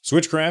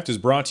Switchcraft is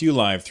brought to you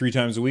live 3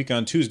 times a week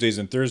on Tuesdays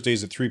and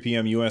Thursdays at 3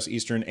 p.m. U.S.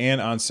 Eastern and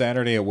on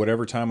Saturday at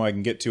whatever time I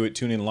can get to it.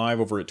 Tune in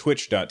live over at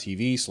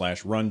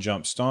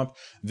twitch.tv/runjumpstomp.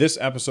 This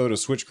episode of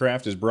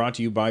Switchcraft is brought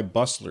to you by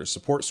Bustler.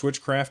 Support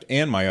Switchcraft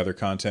and my other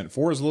content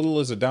for as little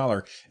as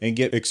 $1 and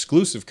get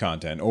exclusive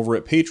content over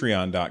at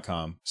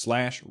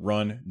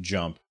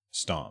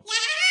patreon.com/runjumpstomp.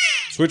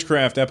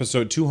 Switchcraft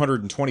episode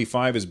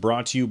 225 is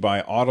brought to you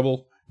by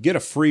Audible. Get a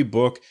free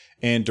book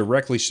and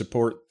directly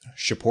support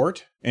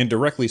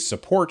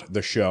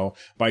the show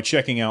by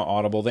checking out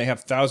Audible. They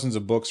have thousands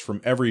of books from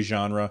every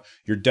genre.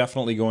 You're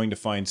definitely going to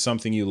find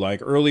something you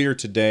like. Earlier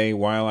today,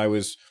 while I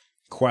was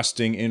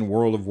questing in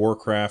World of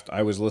Warcraft,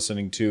 I was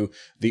listening to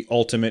The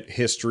Ultimate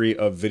History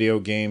of Video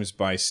Games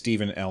by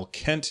Stephen L.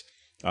 Kent.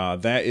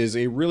 That is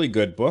a really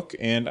good book,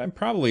 and I'm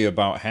probably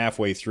about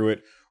halfway through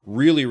it.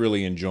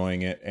 Really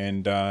enjoying it.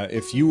 And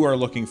if you are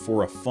looking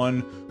for a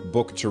fun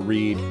book to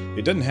read,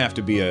 it doesn't have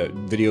to be a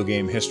video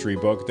game history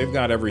book. They've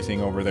got everything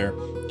over there.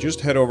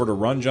 Just head over to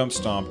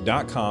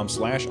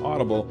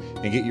runjumpstomp.com/audible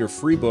and get your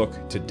free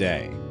book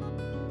today.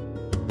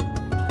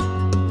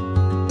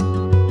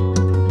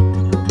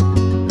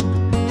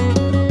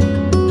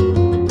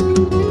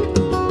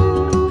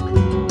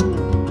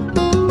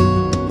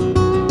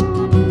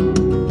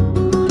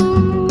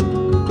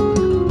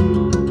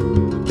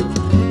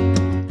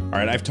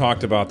 I've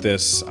talked about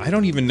this. I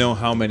don't even know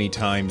how many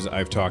times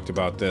I've talked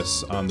about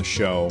this on the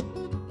show,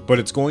 but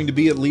it's going to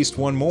be at least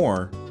one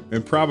more,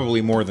 and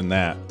probably more than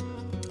that.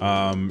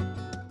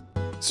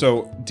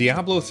 So,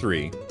 Diablo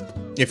 3,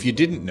 if you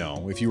didn't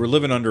know, if you were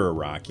living under a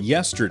rock,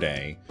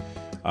 yesterday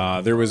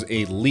there was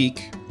a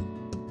leak.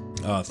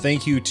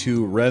 Thank you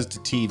to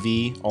Resd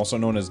TV, also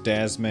known as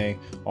Dasme,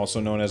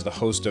 also known as the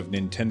host of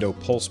Nintendo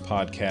Pulse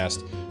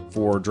podcast,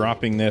 for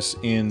dropping this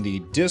in the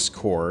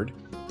Discord.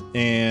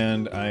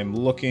 And I'm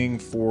looking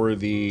for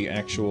the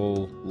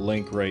actual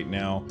link right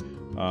now.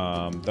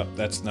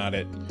 That's not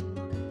it.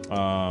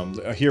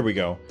 Here we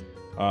go.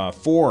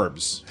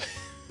 Forbes.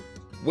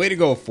 Way to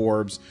go,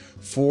 Forbes.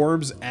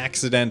 Forbes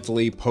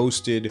accidentally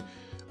posted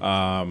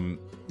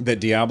that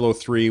Diablo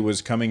 3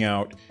 was coming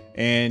out.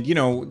 And, you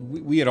know,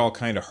 we had all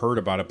kind of heard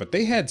about it, but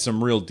they had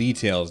some real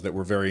details that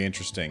were very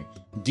interesting.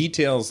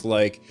 Details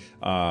like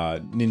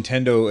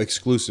Nintendo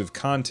exclusive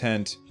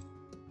content,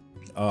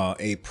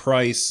 a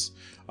price,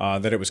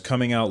 that it was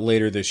coming out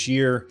later this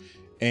year,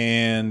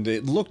 and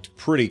it looked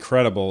pretty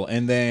credible.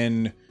 And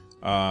then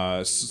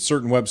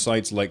certain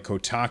websites like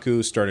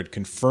Kotaku started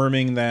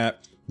confirming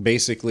that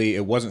basically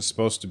it wasn't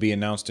supposed to be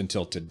announced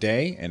until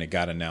today, and it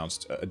got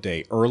announced a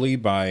day early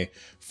by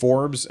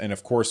Forbes. And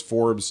of course,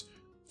 Forbes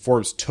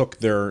took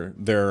their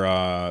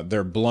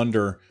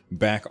blunder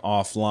back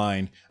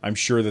offline. I'm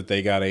sure that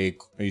they got a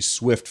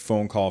swift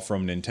phone call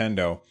from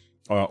Nintendo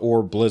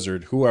or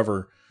Blizzard,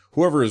 whoever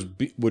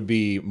would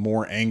be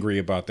more angry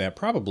about that.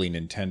 Probably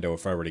Nintendo,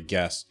 if I were to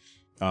guess.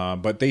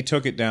 But they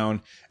took it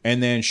down,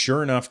 and then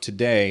sure enough,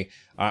 today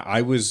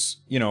I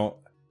was,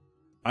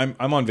 I'm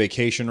on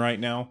vacation right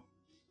now,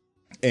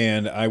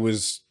 and I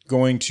was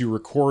going to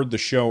record the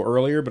show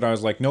earlier, but I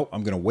was like, nope,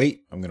 I'm gonna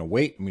wait. I'm gonna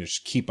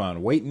just keep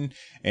on waiting.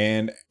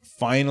 And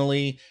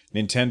finally,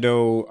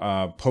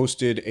 Nintendo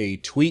posted a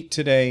tweet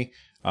today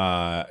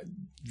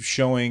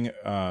showing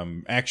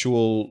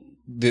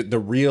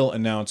the real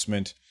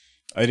announcement.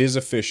 It is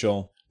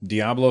official.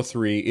 Diablo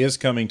 3 is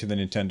coming to the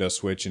Nintendo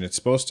Switch, and it's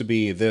supposed to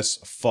be this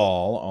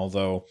fall,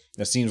 although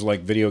it seems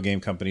like video game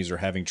companies are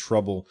having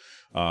trouble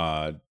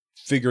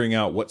figuring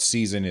out what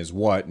season is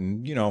what.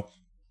 And,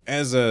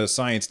 as a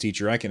science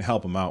teacher, I can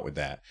help them out with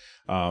that.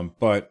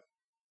 But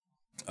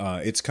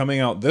it's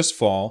coming out this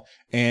fall,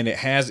 and it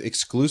has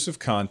exclusive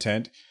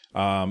content.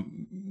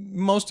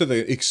 Most of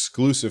the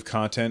exclusive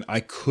content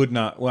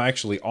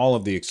all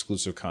of the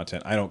exclusive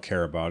content I don't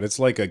care about. It's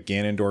like a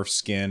Ganondorf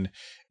skin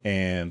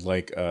and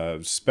like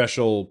a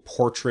special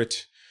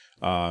portrait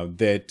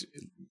that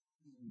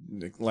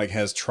like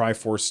has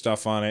Triforce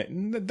stuff on it.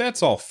 And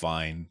that's all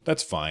fine.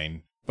 That's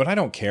fine. But I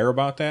don't care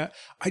about that.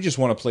 I just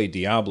want to play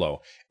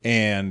Diablo.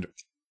 And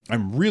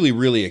I'm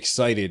really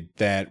excited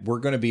that we're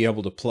going to be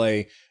able to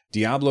play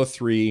Diablo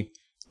 3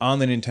 on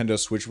the Nintendo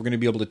Switch. We're going to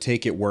be able to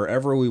take it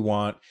wherever we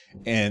want.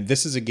 And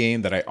this is a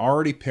game that I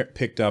already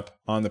picked up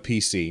on the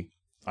PC.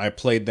 I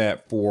played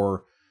that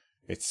for,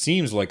 it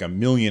seems like 1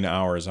 million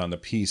hours on the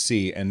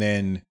PC. And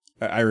then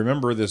I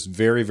remember this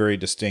very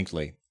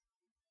distinctly.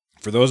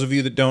 For those of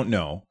you that don't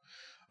know,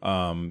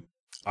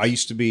 I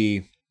used to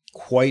be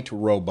quite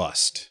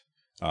robust,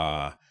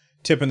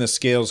 tipping the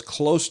scales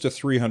close to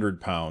 300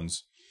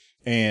 pounds.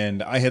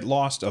 And I had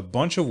lost a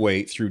bunch of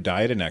weight through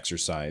diet and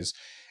exercise.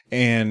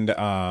 And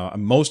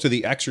most of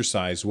the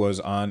exercise was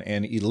on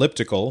an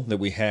elliptical that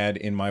we had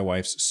in my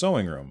wife's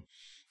sewing room.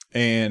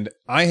 And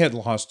I had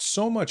lost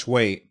so much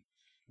weight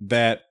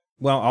that,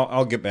 well,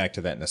 I'll get back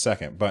to that in a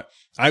second. But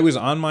I was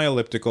on my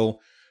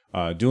elliptical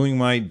doing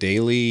my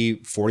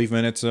daily 40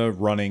 minutes of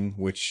running,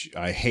 which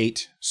I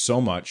hate so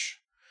much.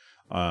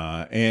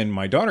 And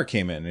my daughter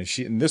came in,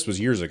 and this was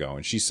years ago,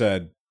 and she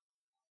said,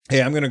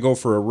 "Hey, I'm going to go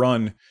for a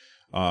run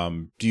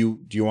Do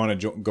you want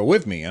to go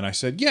with me? And I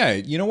said, yeah,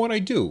 you know what, I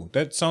do.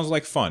 That sounds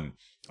like fun.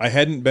 I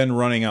hadn't been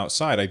running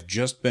outside. I've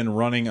just been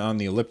running on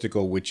the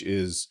elliptical, which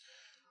is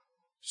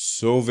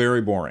so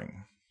very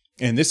boring.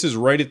 And this is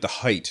right at the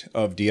height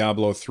of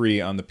Diablo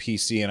 3 on the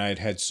PC, and I had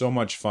had so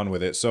much fun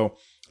with it. So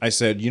I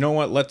said, you know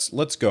what,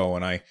 let's go.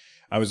 And I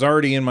was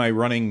already in my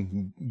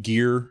running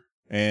gear,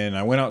 and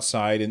I went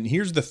outside. And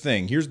here's the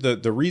thing. Here's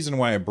the reason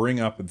why I bring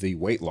up the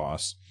weight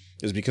loss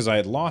is because I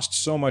had lost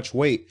so much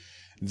weight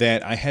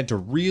that I had to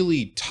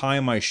really tie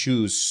my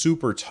shoes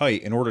super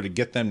tight in order to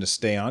get them to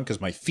stay on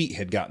because my feet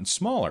had gotten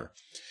smaller.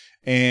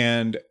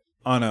 And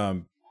on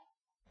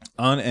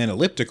an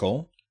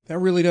elliptical, that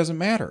really doesn't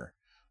matter.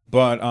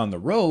 But on the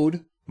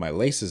road, my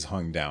laces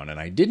hung down and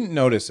I didn't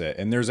notice it.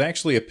 And there's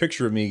actually a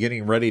picture of me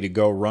getting ready to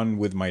go run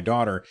with my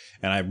daughter,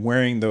 and I'm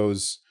wearing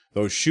those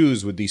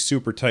shoes with these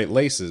super tight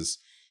laces,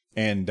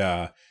 and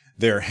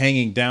they're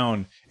hanging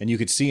down and you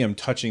could see them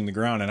touching the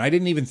ground. And I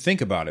didn't even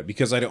think about it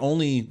because I'd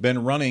only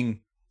been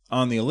running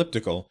on the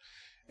elliptical.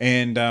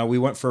 And we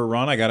went for a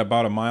run. I got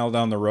about a mile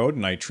down the road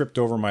and I tripped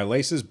over my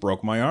laces,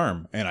 broke my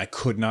arm, and I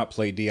could not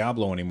play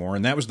Diablo anymore.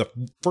 And that was the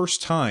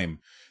first time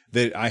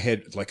that I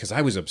had, because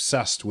I was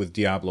obsessed with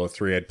Diablo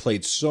 3. I'd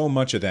played so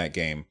much of that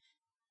game.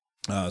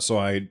 So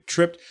I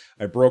tripped,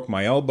 I broke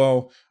my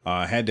elbow,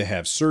 had to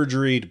have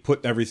surgery to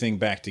put everything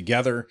back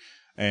together.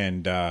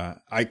 And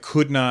I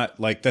could not,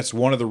 that's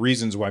one of the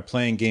reasons why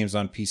playing games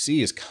on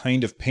PC is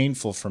kind of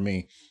painful for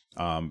me.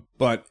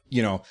 But,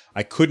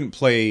 I couldn't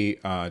play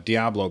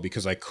Diablo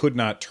because I could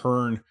not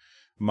turn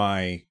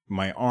my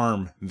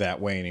arm that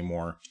way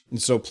anymore.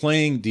 And so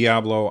playing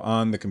Diablo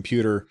on the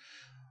computer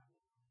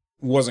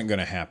wasn't going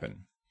to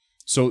happen.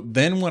 So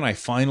then when I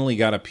finally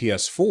got a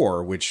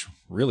PS4, which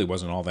really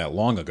wasn't all that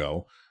long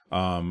ago,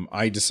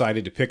 I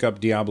decided to pick up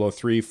Diablo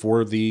 3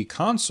 for the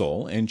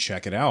console and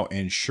check it out.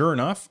 And sure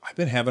enough, I've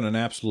been having an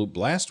absolute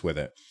blast with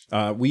it.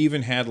 We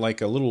even had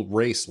a little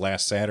race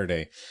last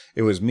Saturday.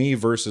 It was me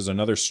versus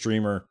another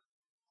streamer,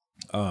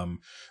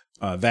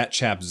 That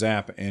Chap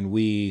Zap, and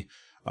we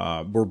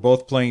were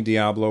both playing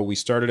Diablo. We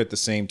started at the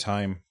same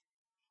time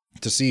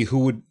to see who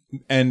would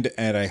end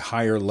at a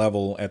higher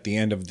level at the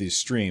end of the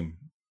stream.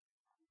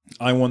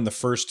 I won the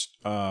first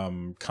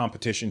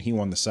competition. He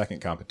won the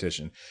second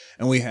competition.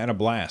 And we had a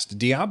blast.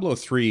 Diablo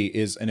 3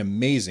 is an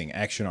amazing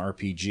action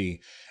RPG.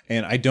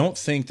 And I don't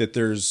think that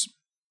there's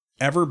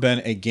ever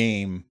been a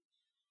game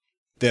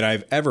that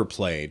I've ever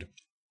played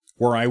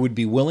where I would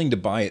be willing to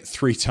buy it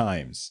 3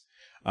 times.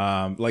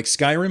 Like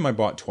Skyrim, I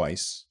bought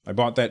twice. I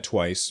bought that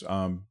twice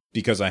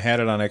because I had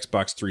it on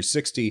Xbox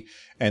 360.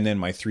 And then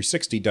my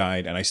 360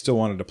 died and I still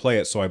wanted to play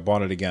it. So I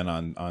bought it again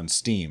on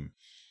Steam.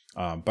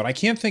 But I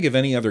can't think of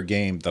any other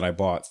game that I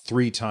bought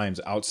 3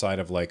 times outside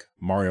of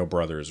Mario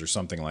Brothers or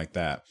something like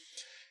that.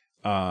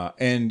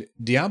 And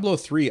Diablo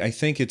 3, I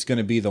think it's going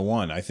to be the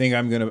one. I think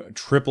I'm going to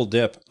triple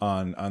dip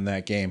on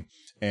that game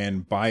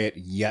and buy it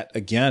yet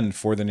again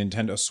for the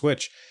Nintendo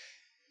Switch.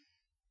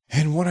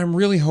 And what I'm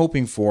really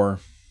hoping for,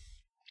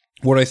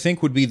 what I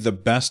think would be the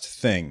best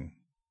thing,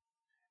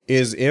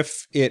 is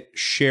if it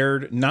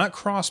shared, not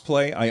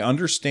crossplay. I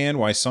understand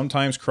why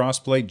sometimes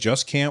crossplay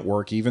just can't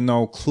work, even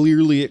though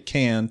clearly it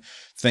can.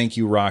 Thank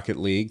you, Rocket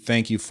League.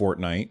 Thank you,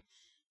 Fortnite.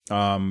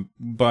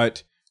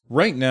 But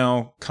right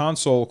now,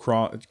 console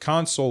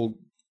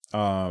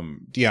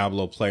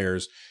Diablo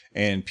players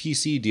and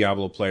PC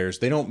Diablo players,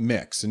 they don't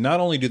mix. And not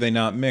only do they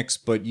not mix,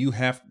 but you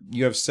have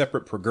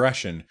separate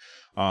progression.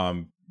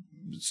 I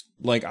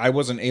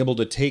wasn't able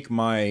to take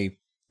my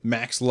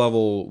max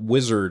level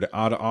wizard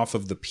off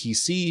of the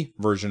PC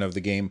version of the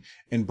game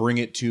and bring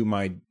it to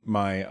my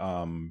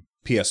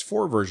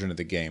PS4 version of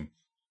the game,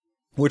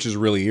 which is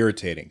really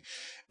irritating.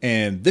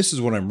 And this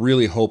is what I'm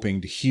really hoping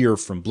to hear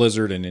from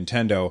Blizzard and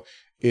Nintendo,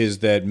 is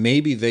that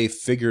maybe they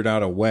figured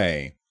out a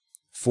way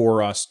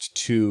for us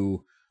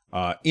to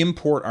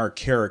import our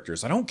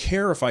characters. I don't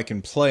care if I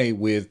can play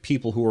with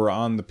people who are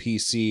on the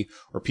PC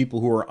or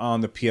people who are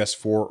on the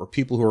PS4 or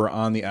people who are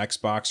on the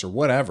Xbox or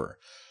whatever.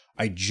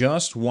 I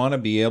just want to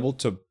be able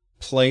to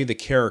play the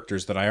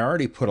characters that I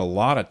already put a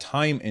lot of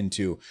time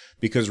into.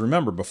 Because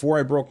remember, before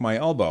I broke my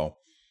elbow,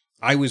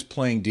 I was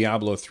playing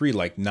Diablo 3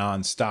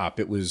 nonstop.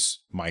 It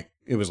was my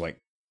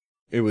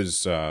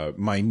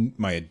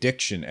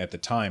addiction at the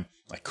time.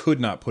 I could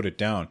not put it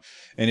down.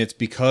 And it's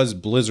because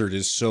Blizzard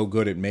is so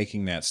good at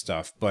making that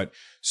stuff. But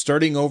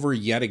starting over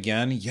yet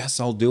again, yes,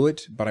 I'll do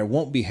it, but I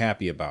won't be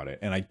happy about it.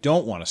 And I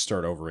don't want to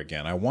start over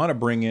again. I want to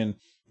bring in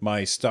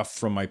my stuff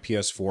from my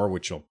PS4,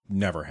 which will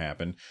never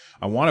happen.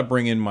 I want to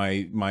bring in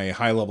my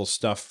high level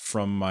stuff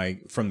from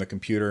the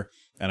computer,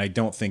 and I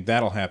don't think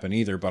that'll happen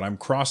either, but I'm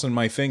crossing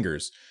my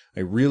fingers.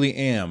 I really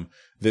am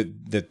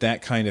that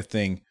kind of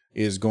thing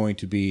is going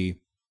to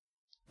be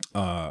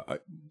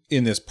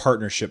in this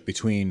partnership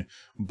between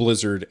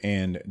Blizzard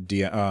and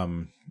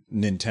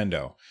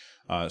Nintendo.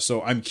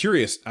 So I'm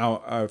curious,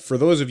 for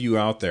those of you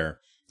out there,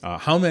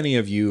 how many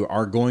of you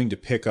are going to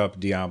pick up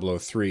Diablo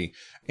 3?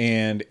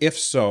 And if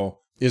so,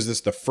 is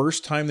this the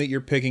first time that you're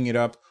picking it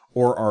up,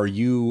 or are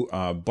you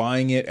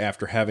buying it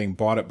after having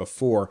bought it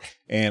before?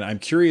 And I'm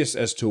curious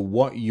as to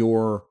what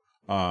your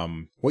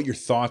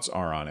thoughts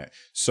are on it.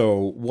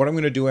 So what I'm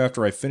going to do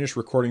after I finish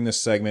recording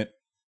this segment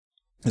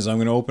is I'm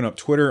going to open up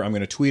Twitter. I'm going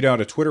to tweet out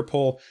a Twitter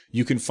poll.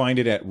 You can find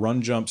it at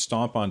Run Jump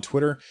Stomp on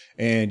Twitter,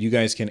 and you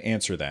guys can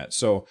answer that.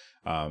 So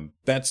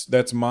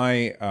that's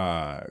my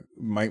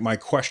my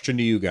question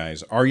to you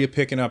guys. Are you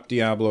picking up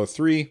Diablo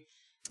 3?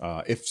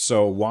 If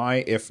so,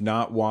 why? If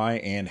not, why?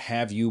 And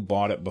have you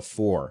bought it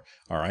before?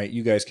 All right,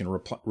 you guys can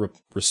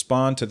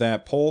respond to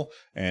that poll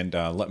and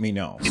let me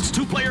know. It's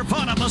two-player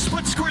fun on the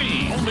split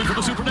screen, only for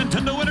the Super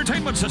Nintendo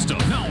Entertainment System.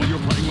 Now you're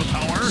playing with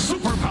power,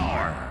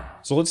 superpower.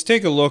 So let's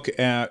take a look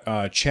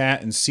at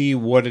chat and see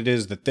what it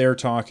is that they're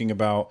talking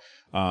about.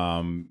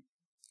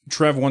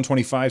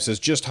 Trev125 says,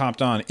 just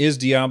hopped on. Is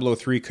Diablo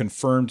 3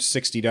 confirmed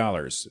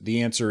 $60?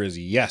 The answer is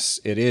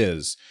yes, it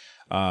is.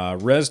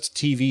 Resd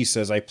TV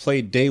says, I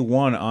played day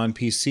one on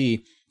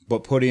PC,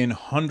 but put in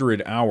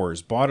 100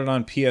 hours. Bought it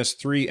on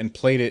PS3 and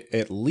played it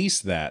at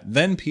least that.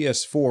 Then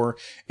PS4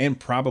 and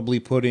probably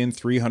put in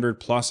 300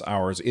 plus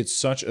hours. It's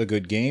such a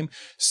good game.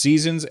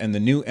 Seasons and the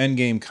new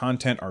endgame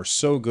content are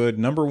so good.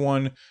 Number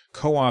one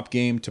co-op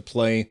game to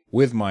play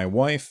with my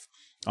wife.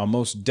 I'll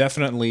most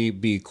definitely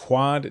be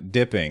quad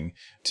dipping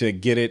to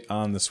get it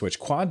on the Switch.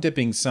 Quad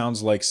dipping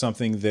sounds like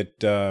something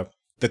that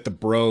that the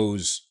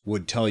bros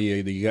would tell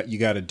you that you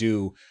got to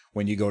do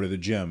when you go to the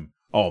gym.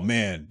 Oh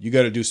man, you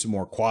got to do some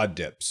more quad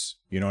dips.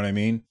 You know what I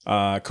mean?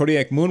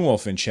 Kodiak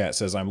Moonwolf in chat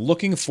says, I'm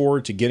looking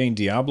forward to getting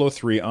Diablo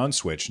 3 on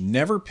Switch.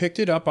 Never picked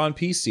it up on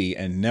PC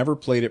and never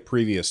played it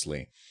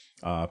previously.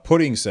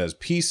 Pudding says,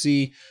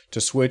 PC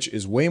to Switch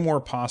is way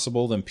more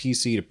possible than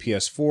PC to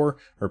PS4 or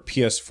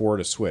PS4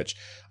 to Switch.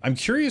 I'm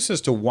curious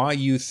as to why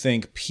you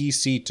think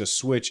PC to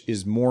Switch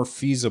is more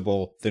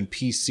feasible than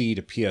PC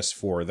to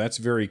PS4. That's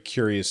very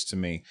curious to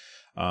me.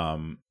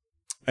 And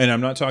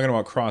I'm not talking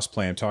about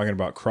cross-play, I'm talking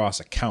about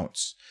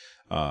cross-accounts.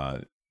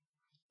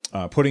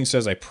 Pudding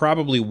says, I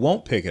probably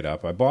won't pick it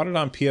up. I bought it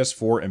on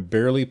PS4 and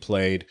barely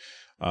played.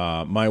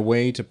 My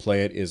way to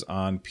play it is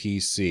on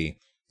PC.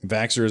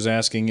 Vaxer is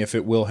asking if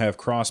it will have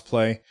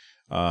crossplay.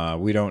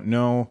 We don't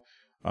know.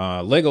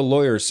 Lego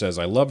Lawyer says,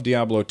 I love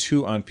Diablo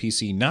 2 on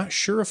PC. Not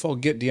sure if I'll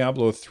get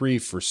Diablo 3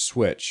 for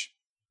Switch.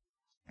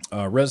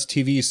 Res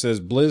TV says,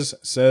 Blizz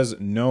says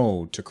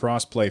no to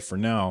crossplay for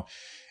now.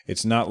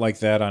 It's not like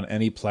that on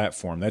any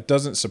platform. That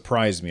doesn't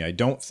surprise me. I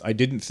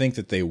didn't think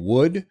that they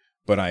would,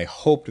 but I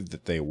hoped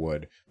that they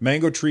would.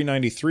 Mango Tree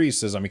 93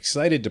 says, I'm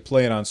excited to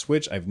play it on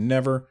Switch. I've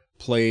never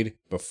played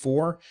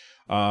before.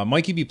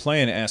 Mikey B.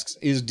 Playing asks,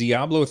 is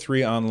Diablo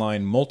 3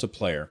 online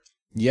multiplayer?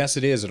 Yes,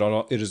 it is.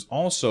 It is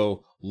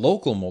also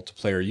local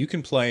multiplayer. You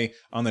can play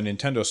on the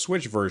Nintendo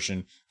Switch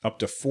version up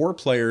to 4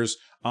 players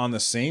on the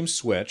same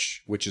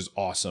Switch, which is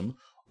awesome.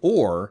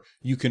 Or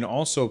you can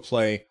also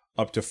play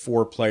up to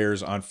 4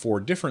 players on 4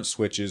 different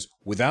Switches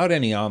without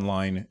any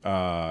online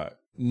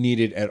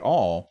needed at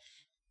all.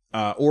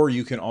 Or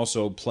you can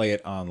also play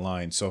it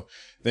online. So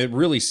that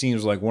really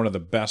seems like one of the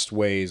best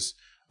ways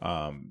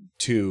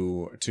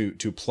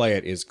to play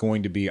it is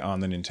going to be on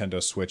the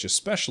Nintendo Switch,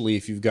 especially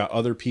if you've got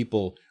other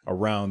people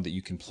around that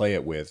you can play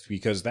it with,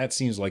 because that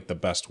seems like the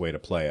best way to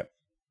play it.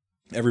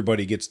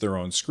 Everybody gets their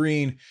own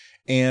screen,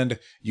 and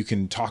you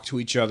can talk to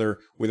each other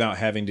without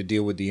having to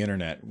deal with the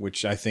internet,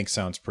 which I think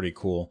sounds pretty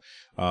cool.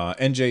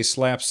 NJ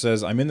Slaps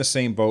says, I'm in the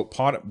same boat,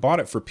 bought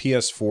it for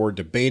PS4,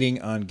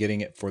 debating on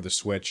getting it for the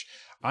Switch.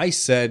 I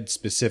said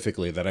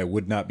specifically that I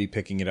would not be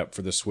picking it up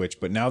for the Switch,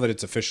 but now that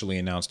it's officially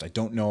announced, I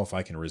don't know if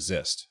I can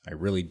resist. I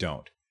really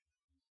don't.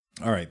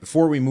 All right,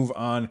 before we move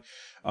on,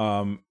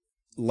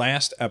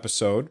 last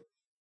episode,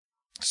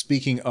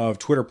 speaking of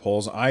Twitter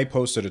polls, I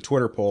posted a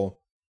Twitter poll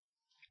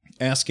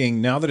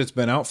asking, now that it's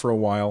been out for a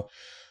while,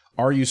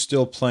 are you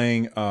still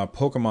playing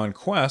Pokemon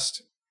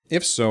Quest?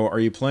 If so, are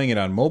you playing it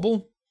on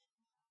mobile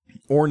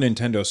or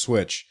Nintendo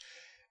Switch?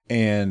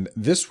 And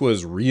this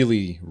was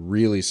really,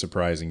 really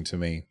surprising to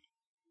me.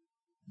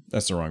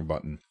 That's the wrong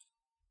button.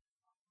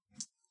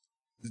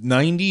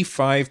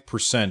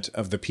 95%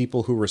 of the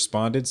people who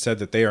responded said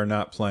that they are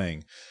not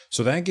playing.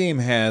 So that game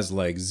has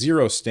like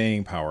 0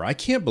 staying power. I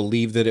can't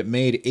believe that it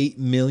made $8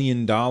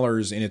 million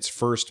in its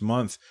first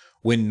month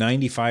when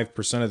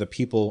 95% of the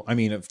people, I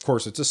mean, of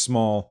course, it's a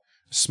small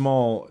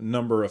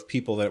number of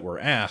people that were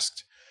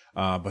asked,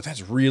 but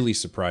that's really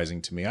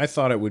surprising to me. I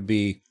thought it would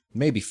be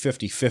maybe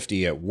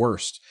 50-50 at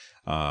worst.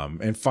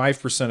 And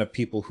 5% of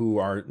people who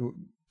are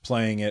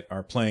playing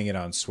it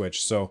on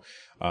Switch. So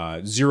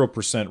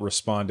 0%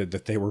 responded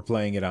that they were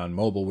playing it on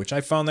mobile, which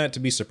I found that to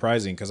be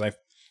surprising because I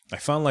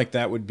found like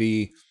that would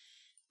be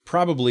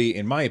probably,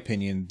 in my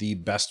opinion, the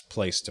best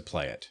place to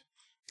play it.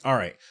 All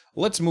right,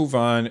 let's move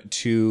on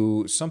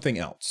to something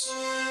else.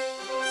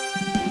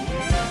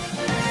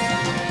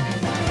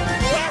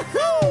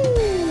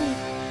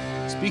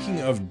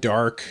 Speaking of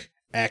dark,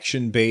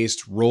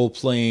 action-based,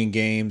 role-playing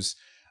games,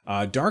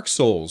 Dark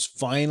Souls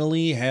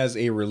finally has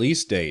a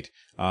release date.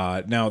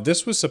 Now,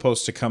 this was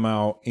supposed to come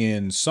out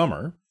in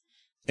summer,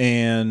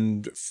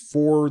 And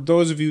for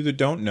those of you that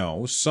don't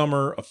know,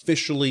 summer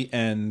officially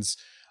ends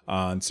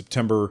on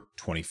September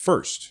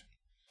 21st.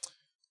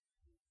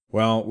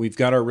 Well, we've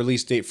got our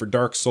release date for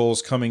Dark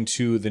Souls coming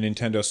to the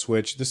Nintendo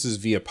Switch. This is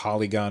via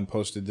Polygon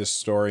posted this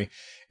story,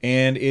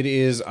 and it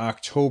is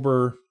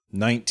October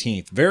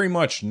 19th. Very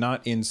much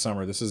not in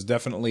summer. This is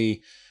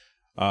definitely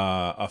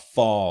a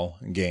fall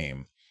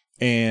game.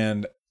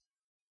 And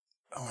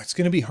it's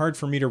going to be hard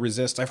for me to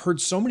resist. I've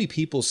heard so many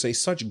people say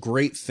such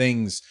great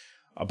things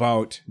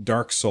about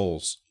Dark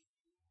Souls.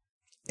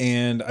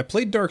 And I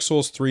played Dark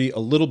Souls 3 a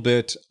little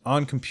bit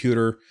on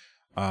computer,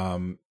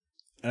 and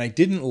I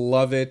didn't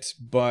love it,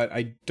 but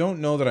I don't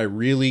know that I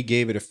really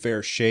gave it a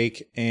fair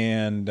shake.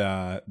 And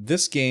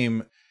this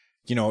game,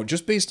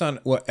 just based on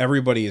what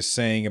everybody is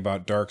saying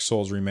about Dark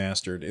Souls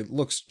Remastered, it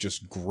looks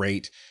just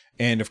great.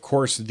 And of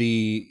course,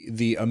 the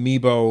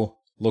amiibo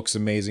looks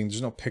amazing.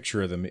 There's no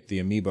picture of the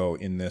amiibo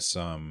in this.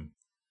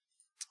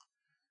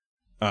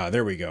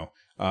 There we go.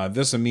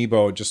 This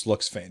amiibo just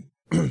looks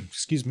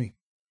excuse me.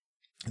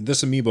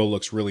 This amiibo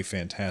looks really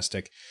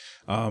fantastic.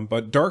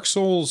 But Dark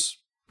Souls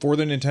for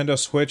the Nintendo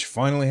Switch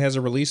finally has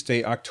a release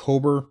date,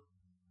 October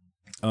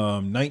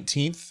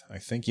 19th, I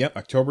think. Yep,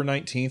 October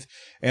 19th.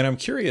 And I'm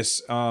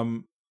curious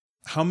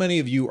how many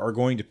of you are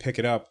going to pick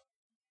it up.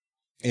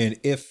 And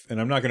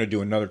I'm not going to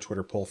do another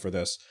Twitter poll for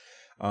this.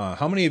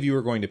 How many of you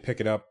are going to pick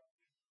it up?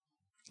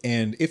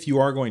 And if you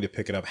are going to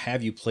pick it up,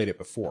 have you played it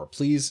before?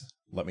 Please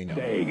let me know.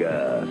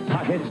 Sega.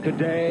 Hot hits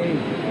today,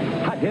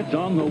 hot hits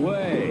on the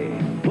way.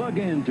 Plug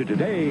into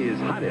today's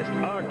hottest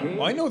arcade.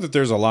 Well, I know that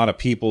there's a lot of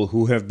people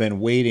who have been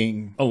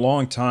waiting a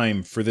long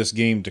time for this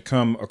game to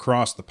come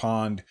across the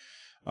pond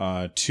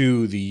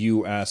to the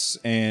U.S.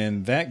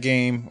 And that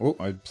game,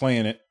 I'm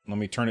playing it. Let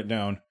me turn it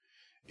down.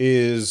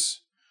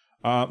 Is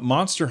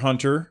Monster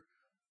Hunter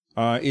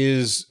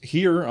is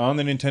here on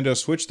the Nintendo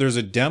Switch. There's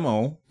a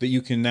demo that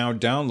you can now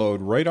download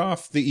right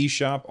off the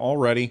eShop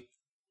already.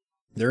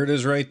 There it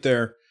is right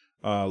there,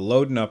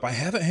 loading up. I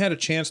haven't had a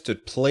chance to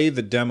play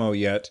the demo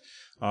yet.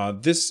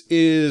 This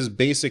is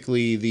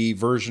basically the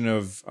version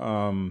of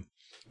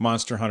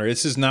Monster Hunter.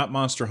 This is not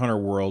Monster Hunter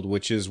World,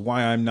 which is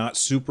why I'm not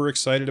super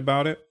excited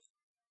about it.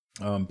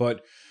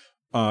 But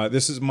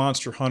this is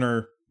Monster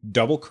Hunter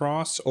Double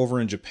Cross over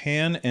in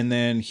Japan, and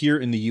then here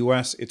in the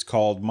US, it's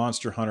called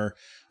Monster Hunter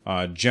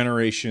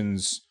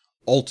Generations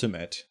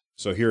Ultimate.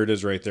 So here it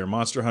is right there,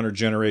 Monster Hunter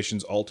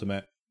Generations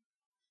Ultimate.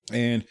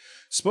 And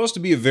supposed to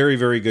be a very,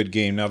 very good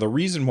game. Now, the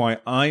reason why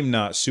I'm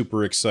not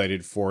super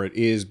excited for it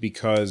is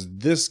because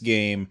this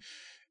game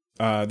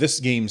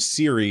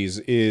series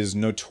is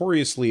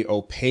notoriously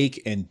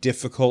opaque and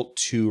difficult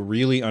to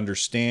really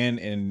understand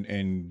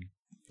and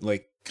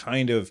like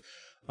kind of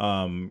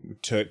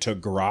to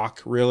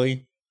grok,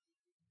 really.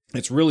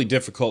 It's really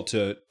difficult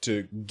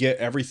to get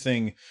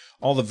everything,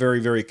 all the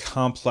very, very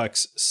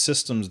complex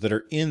systems that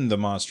are in the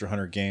Monster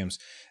Hunter games.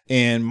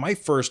 And my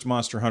first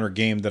Monster Hunter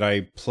game that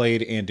I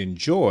played and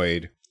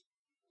enjoyed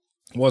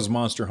was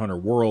Monster Hunter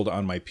World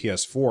on my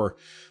PS4.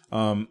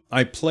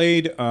 I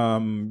played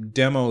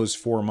demos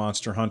for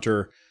Monster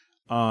Hunter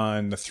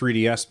on the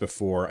 3DS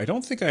before. I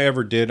don't think I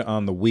ever did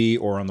on the Wii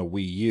or on the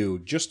Wii U,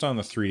 just on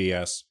the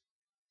 3DS.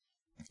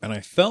 And I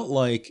felt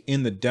like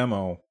in the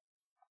demo,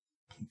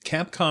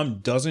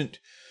 Capcom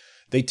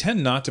they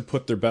tend not to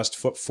put their best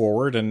foot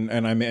forward, and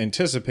I'm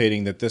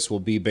anticipating that this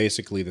will be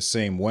basically the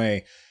same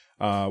way,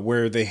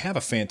 where they have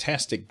a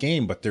fantastic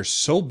game, but they're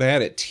so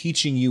bad at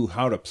teaching you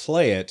how to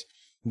play it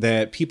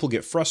that people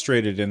get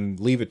frustrated and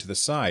leave it to the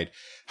side.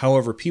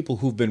 However, people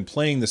who've been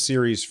playing the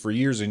series for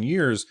years and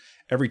years,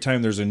 every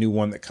time there's a new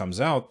one that comes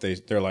out,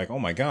 they're like, oh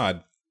my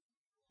God,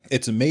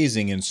 it's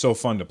amazing and so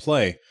fun to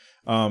play.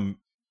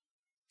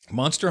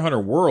 Monster Hunter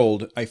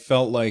World, I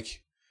felt like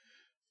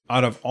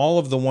out of all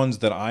of the ones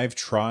that I've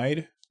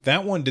tried,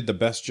 that one did the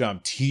best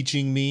job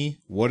teaching me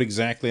what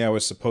exactly I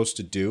was supposed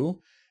to do.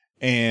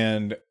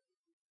 And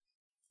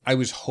I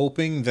was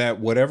hoping that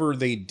whatever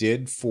they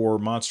did for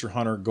Monster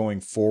Hunter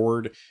going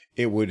forward,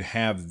 it would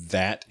have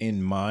that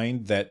in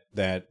mind,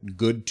 that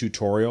good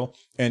tutorial.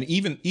 And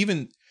even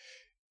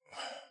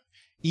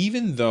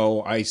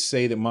though I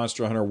say that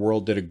Monster Hunter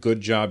World did a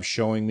good job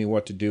showing me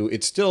what to do,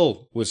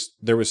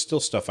 there was still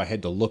stuff I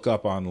had to look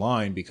up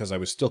online because I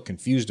was still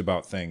confused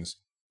about things.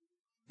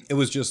 It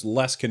was just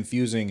less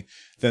confusing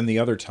than the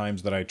other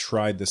times that I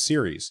tried the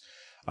series.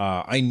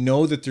 I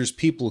know that there's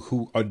people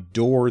who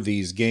adore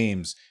these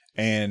games,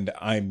 and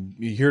I'm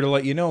here to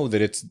let you know that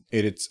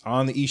it's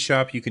on the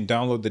eShop. You can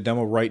download the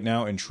demo right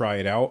now and try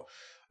it out.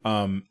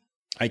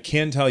 I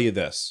can tell you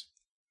this.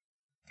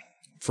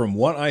 From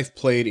what I've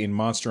played in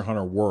Monster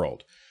Hunter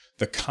World,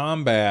 the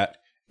combat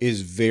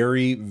is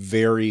very,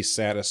 very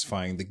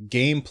satisfying. The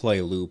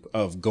gameplay loop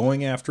of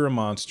going after a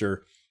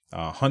monster,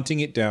 hunting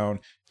it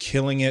down,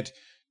 killing it,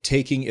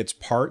 taking its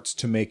parts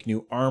to make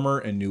new armor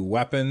and new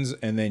weapons,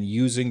 and then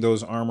using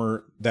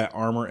that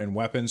armor and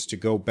weapons to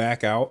go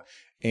back out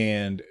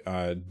and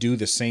do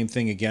the same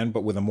thing again,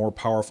 but with a more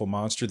powerful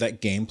monster.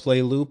 That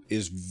gameplay loop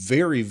is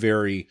very,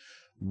 very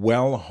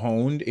well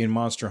honed in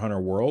Monster Hunter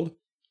World.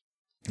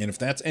 And if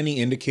that's any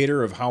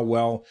indicator of how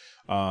well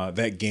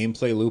that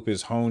gameplay loop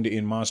is honed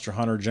in Monster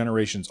Hunter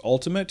Generations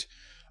Ultimate,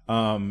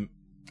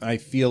 I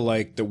feel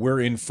like that we're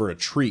in for a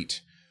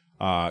treat.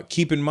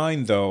 Keep in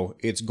mind, though,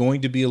 it's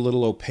going to be a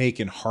little opaque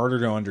and harder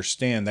to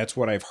understand. That's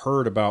what I've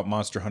heard about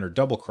Monster Hunter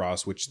Double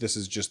Cross, which this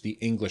is just the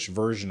English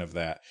version of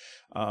that.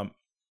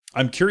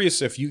 I'm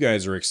curious if you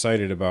guys are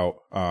excited about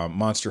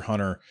Monster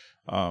Hunter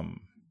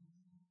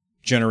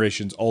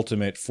Generations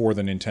Ultimate for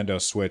the Nintendo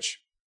Switch.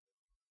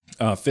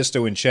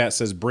 Fisto in chat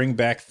says, bring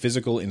back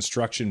physical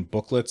instruction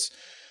booklets.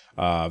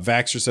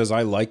 Vaxxer says,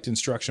 I liked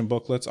instruction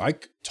booklets. I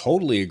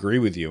totally agree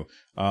with you.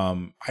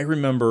 I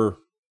remember,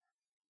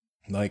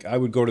 like, I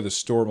would go to the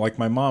store, like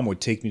my mom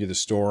would take me to the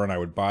store and I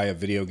would buy a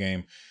video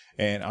game.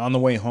 And on the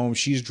way home,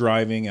 she's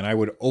driving and I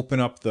would open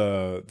up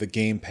the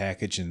game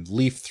package and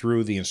leaf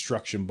through the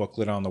instruction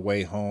booklet on the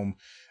way home.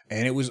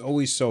 And it was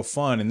always so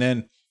fun. And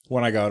then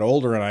when I got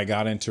older and I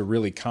got into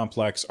really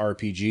complex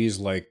RPGs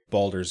like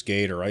Baldur's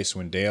Gate or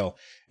Icewind Dale,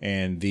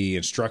 and the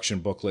instruction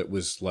booklet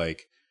was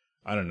like,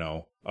 I don't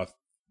know,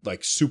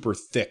 like super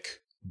thick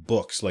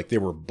books, like they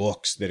were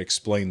books that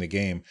explain the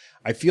game.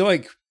 I feel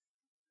like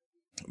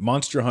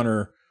Monster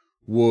Hunter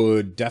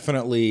would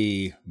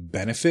definitely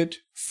benefit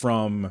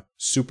from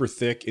super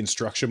thick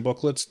instruction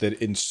booklets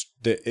that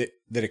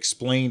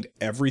explained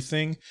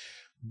everything.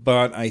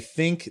 But I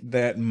think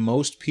that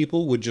most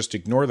people would just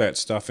ignore that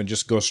stuff and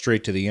just go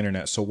straight to the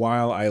internet. So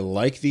while I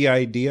like the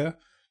idea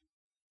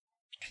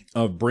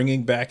of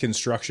bringing back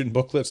instruction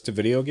booklets to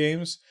video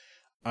games,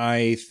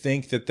 I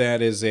think that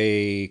that is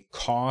a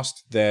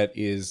cost that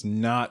is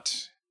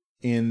not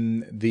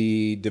in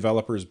the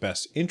developer's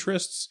best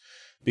interests,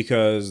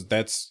 because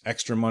that's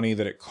extra money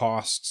that it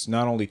costs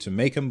not only to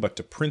make them, but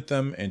to print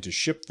them and to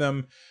ship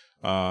them.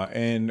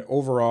 And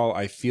overall,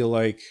 I feel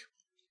like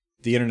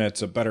the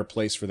internet's a better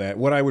place for that.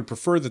 What I would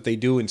prefer that they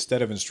do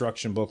instead of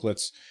instruction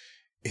booklets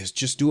is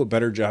just do a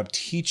better job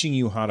teaching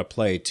you how to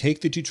play.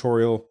 Take the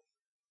tutorial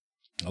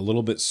a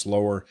little bit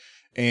slower.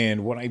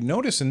 And what I've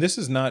noticed, and this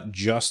is not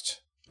just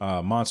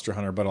Monster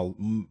Hunter, but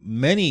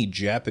many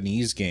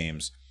Japanese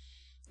games,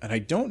 and I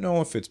don't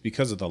know if it's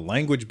because of the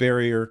language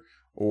barrier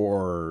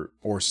or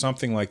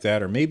something like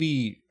that, or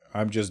maybe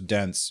I'm just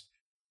dense,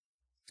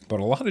 but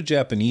a lot of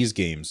Japanese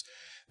games,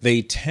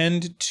 they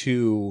tend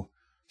to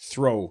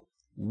throw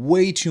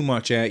way too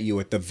much at you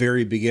at the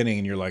very beginning,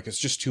 and you're like, it's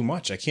just too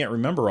much. I can't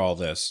remember all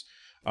this.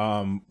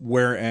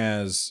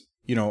 Whereas,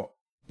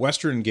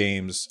 Western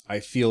games, I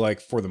feel like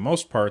for the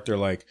most part, they're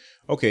like,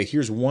 okay,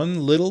 here's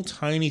one little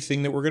tiny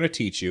thing that we're going to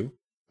teach you,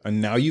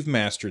 and now you've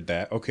mastered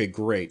that. Okay,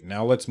 great.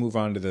 Now let's move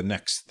on to the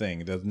next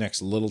thing, the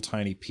next little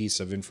tiny piece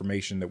of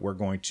information that we're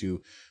going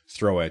to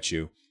throw at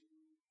you.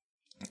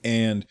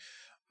 And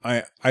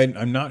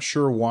I'm not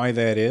sure why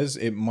that is.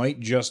 It might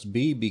just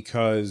be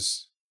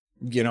because,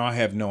 I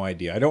have no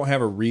idea. I don't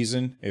have a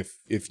reason.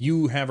 If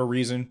you have a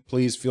reason,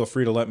 please feel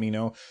free to let me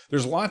know.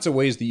 There's lots of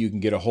ways that you can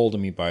get a hold of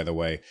me, by the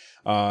way.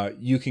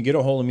 You can get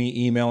a hold of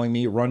me emailing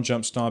me,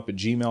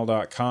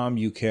 runjumpstomp@gmail.com.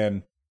 You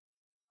can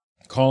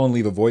call and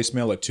leave a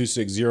voicemail at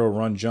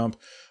 260-RUN-JUMP.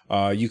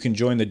 You can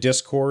join the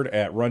Discord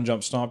at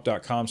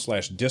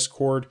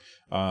runjumpstomp.com/Discord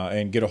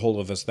and get a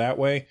hold of us that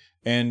way.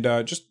 And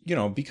just,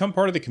 become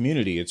part of the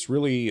community. It's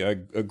really a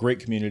great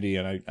community,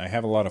 and I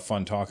have a lot of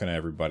fun talking to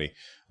everybody.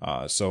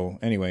 So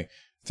anyway,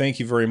 thank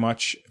you very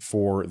much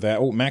for that.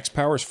 Oh, Max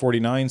Powers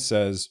 49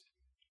 says,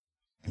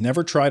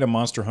 never tried a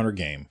Monster Hunter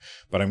game,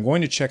 but I'm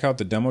going to check out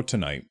the demo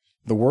tonight.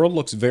 The world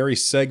looks very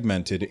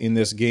segmented in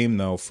this game,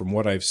 though, from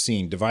what I've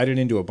seen, divided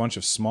into a bunch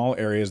of small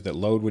areas that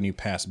load when you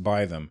pass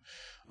by them.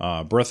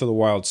 Breath of the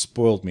Wild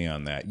spoiled me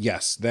on that.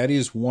 Yes, that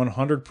is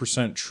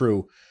 100%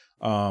 true.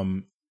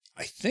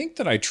 I think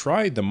that I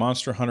tried the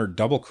Monster Hunter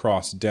Double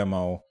Cross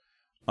demo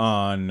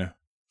on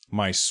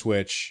my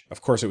Switch.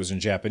 Of course, it was in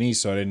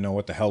Japanese, so I didn't know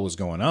what the hell was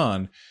going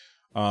on.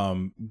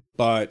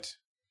 But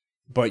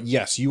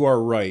yes, you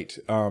are right.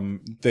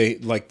 They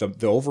like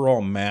the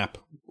overall map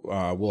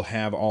will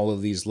have all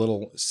of these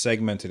little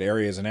segmented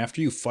areas, and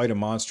after you fight a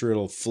monster,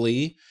 it'll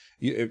flee.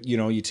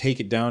 You take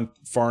it down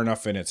far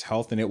enough in its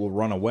health, and it will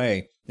run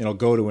away. It'll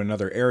go to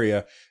another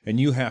area, and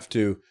you have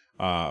to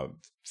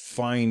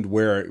find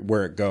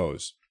where it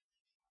goes.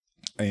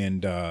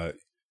 And I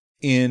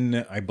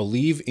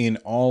believe in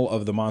all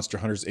of the Monster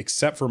Hunters,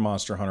 except for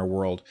Monster Hunter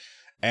World,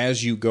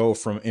 as you go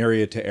from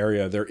area to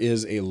area, there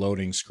is a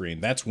loading screen.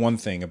 That's one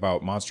thing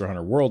about Monster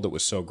Hunter World that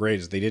was so great,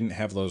 is they didn't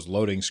have those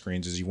loading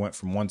screens as you went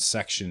from one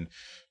section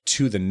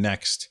to the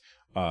next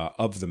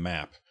of the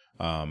map.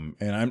 And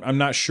I'm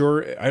not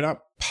sure, I'm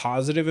not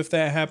positive if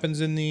that happens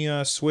in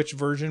the Switch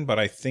version, but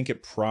I think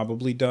it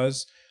probably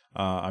does.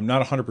 I'm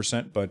not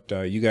 100%, but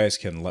you guys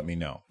can let me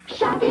know.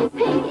 Shocking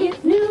Pink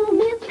is new,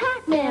 Miss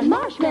Pac-Man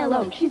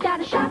Marshmallow. She's got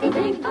a shocking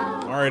pink.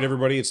 All right,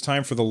 everybody, it's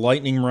time for the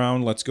lightning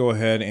round. Let's go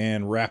ahead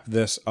and wrap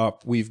this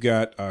up. We've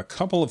got a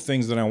couple of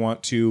things that I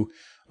want to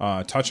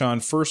touch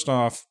on. First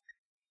off,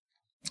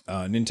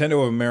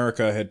 Nintendo of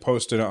America had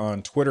posted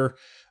on Twitter,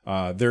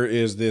 there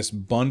is this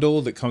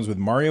bundle that comes with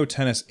Mario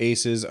Tennis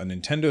Aces, a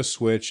Nintendo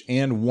Switch,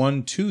 and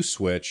 1-2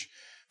 Switch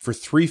for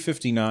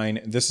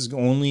 $359. This is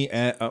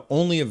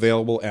only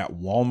available at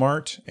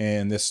Walmart,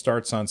 and this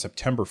starts on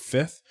September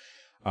 5th.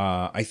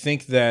 I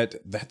think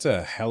that's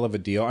a hell of a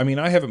deal. I mean,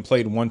 I haven't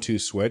played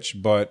 1-2 Switch,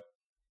 but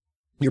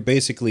you're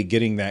basically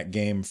getting that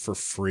game for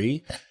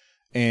free.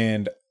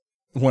 And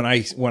when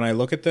I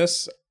look at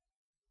this,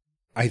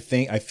 I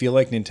feel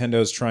like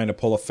Nintendo's trying to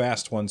pull a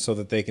fast one so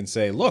that they can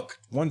say, look,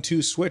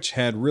 1-2 Switch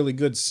had really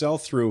good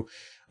sell-through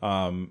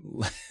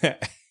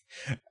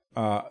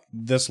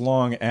this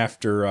long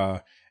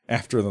after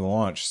the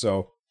launch.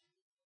 So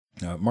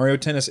Mario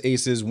Tennis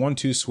Aces,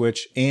 1-2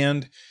 Switch,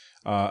 and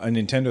a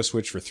Nintendo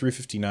Switch for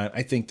 $359.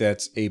 I think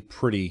that's a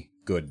pretty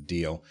good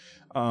deal.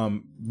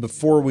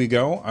 Before we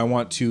go, I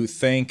want to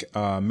thank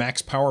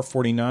Max Power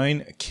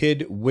 49,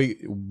 Kid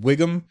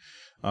Wiggum,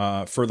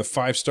 for the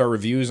 5-star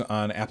reviews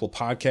on Apple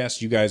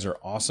Podcasts. You guys are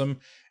awesome,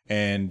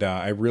 and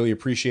I really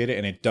appreciate it,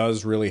 and it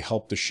does really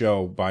help the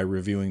show by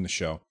reviewing the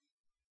show.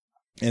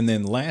 And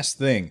then last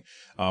thing,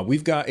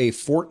 we've got a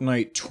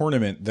Fortnite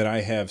tournament that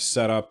I have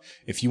set up.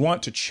 If you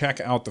want to check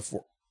out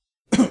the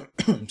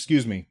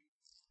excuse me.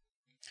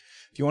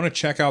 If you want to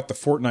check out the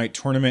Fortnite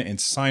tournament and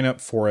sign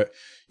up for it,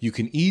 you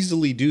can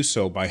easily do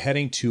so by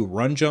heading to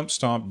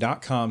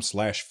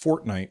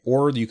runjumpstomp.com/Fortnite,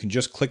 or you can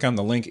just click on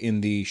the link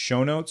in the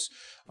show notes.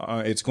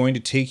 It's going to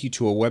take you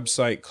to a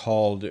website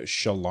called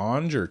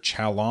Challenge,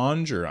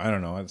 or I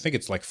don't know. I think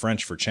it's like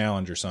French for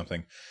challenge or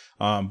something.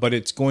 But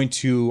it's going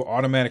to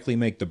automatically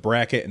make the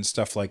bracket and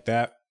stuff like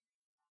that.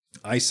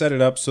 I set it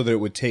up so that it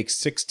would take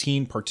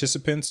 16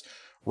 participants.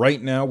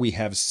 Right now we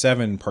have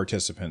 7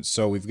 participants,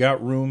 so we've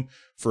got room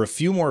for a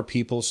few more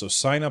people. So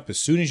sign up as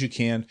soon as you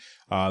can.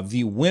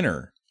 The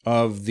winner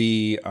of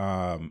the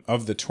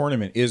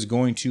tournament is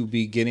going to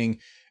be getting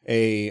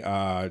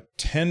a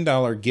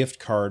 $10 gift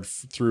card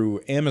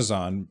through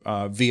Amazon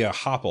via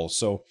Hopple.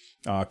 So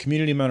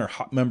community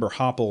member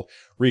Hopple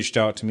reached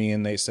out to me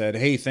and they said,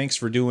 "Hey, thanks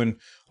for doing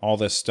all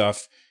this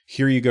stuff.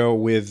 Here you go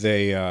with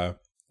a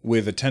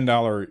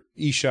 $10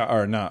 eShop,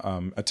 or not,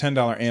 a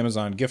 $10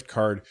 Amazon gift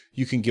card.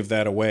 You can give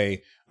that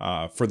away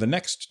for the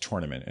next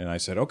tournament." And I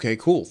said, "Okay,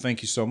 cool.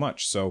 Thank you so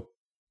much." So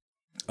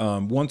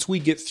once we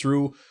get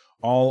through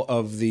all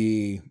of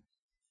the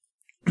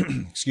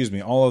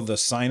all of the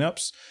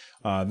signups,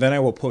 then I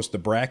will post the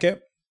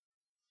bracket.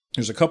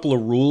 There's a couple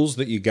of rules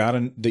that you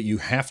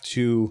have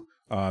to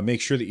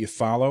make sure that you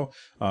follow.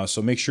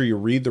 So make sure you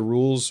read the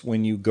rules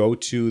when you go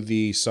to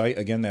the site.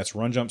 Again, that's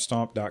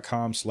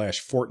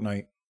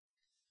runjumpstomp.com/Fortnite.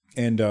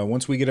 And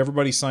once we get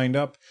everybody signed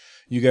up,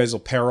 you guys will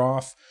pair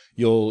off.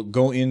 You'll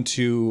go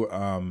into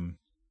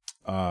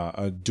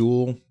a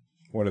duel.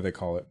 What do they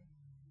call it?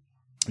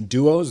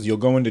 Duos. You'll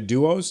go into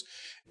duos,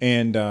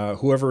 and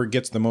whoever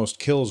gets the most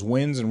kills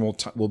wins, and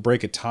we'll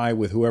break a tie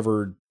with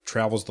whoever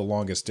travels the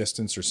longest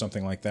distance or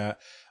something like that.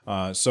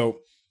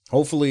 So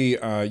hopefully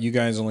you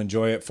guys will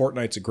enjoy it.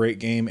 Fortnite's a great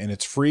game, and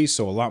it's free,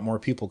 so a lot more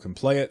people can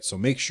play it. So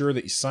make sure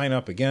that you sign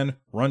up. Again,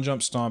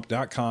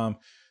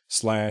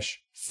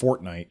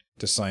 runjumpstomp.com/Fortnite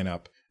to sign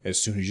up as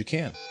soon as you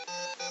can.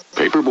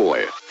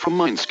 Paperboy from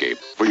Mindscape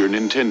for your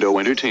Nintendo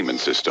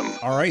Entertainment System.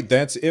 All right,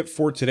 that's it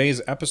for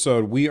today's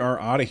episode. We are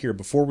out of here.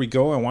 Before we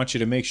go, I want you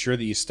to make sure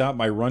that you stop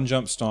by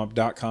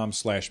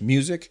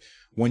runjumpstomp.com/music.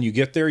 When you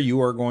get there, you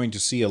are going to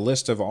see a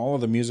list of all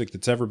of the music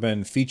that's ever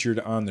been featured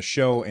on the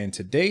show. And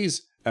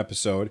today's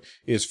episode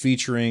is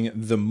featuring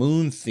the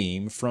Moon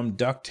theme from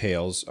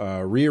DuckTales,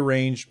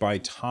 rearranged by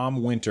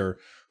Tom Winter,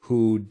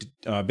 who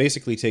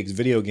basically takes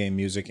video game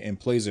music and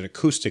plays it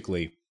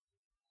acoustically.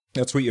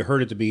 That's what you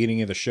heard at the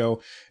beginning of the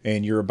show,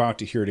 and you're about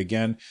to hear it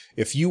again.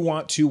 If you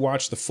want to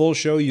watch the full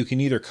show, you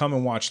can either come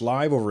and watch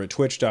live over at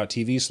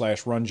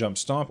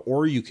twitch.tv/runjumpstomp,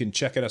 or you can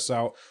check us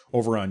out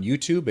over on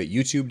YouTube at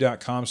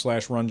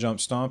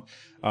youtube.com/runjumpstomp.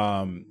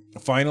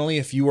 Finally,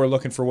 if you are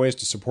looking for ways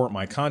to support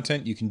my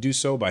content, you can do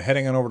so by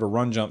heading on over to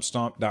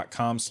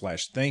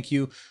runjumpstomp.com/thank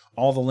you.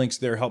 All the links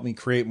there help me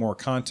create more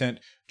content.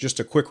 Just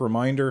a quick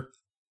reminder,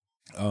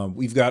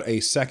 we've got a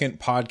second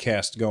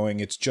podcast going.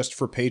 It's just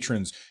for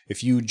patrons.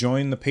 If you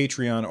join the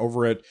Patreon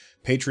over at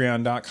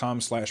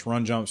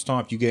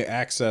patreon.com/runjumpstomp, you get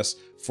access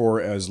for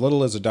as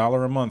little as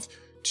 $1 a month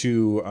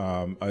to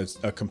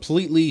a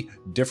completely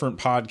different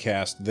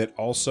podcast that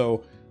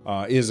also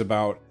is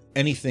about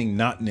anything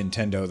not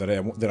Nintendo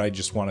that I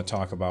just want to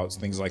talk about. It's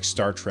things like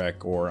Star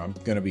Trek, or I'm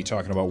going to be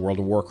talking about World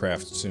of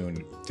Warcraft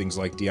soon, things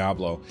like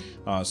Diablo.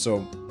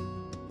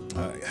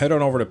 Head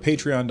on over to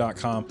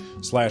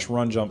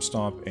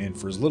patreon.com/runjumpstomp, and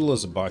for as little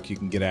as $1, you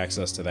can get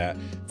access to that.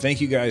 Thank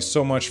you guys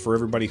so much for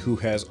everybody who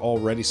has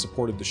already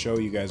supported the show.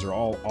 You guys are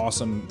all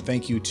awesome.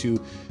 Thank you to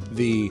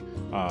the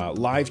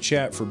live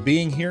chat for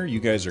being here. You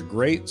guys are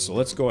great. So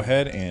let's go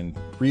ahead and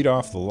read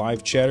off the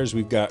live chatters.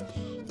 We've got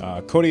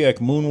Kodiak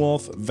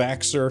Moonwolf,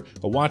 Vaxer,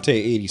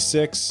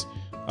 Awate86,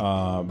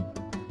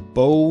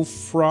 Bo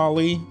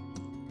Frawley,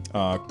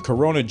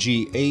 Corona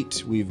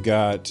G8, we've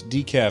got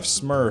Decaf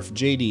Smurf,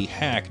 JD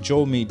Hack,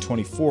 Joe Mead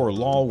 24,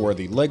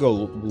 Lawworthy,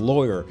 Lego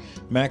Lawyer,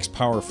 Max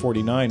Power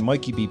 49,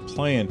 Mikey B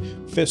Playing,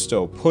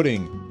 Fisto,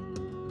 Pudding,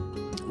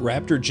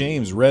 Raptor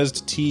James,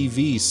 Resd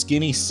TV,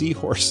 Skinny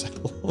Seahorse.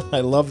 I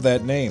love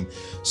that name.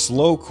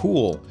 Slow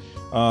Cool,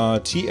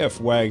 TF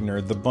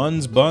Wagner, The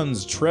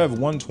Buns, Trev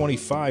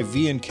 125,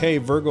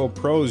 VNK, Virgo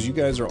Pros. You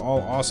guys are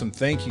all awesome.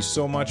 Thank you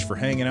so much for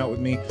hanging out with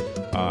me.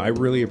 I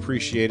really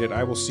appreciate it.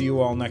 I will see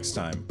you all next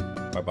time.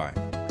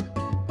 Bye-bye.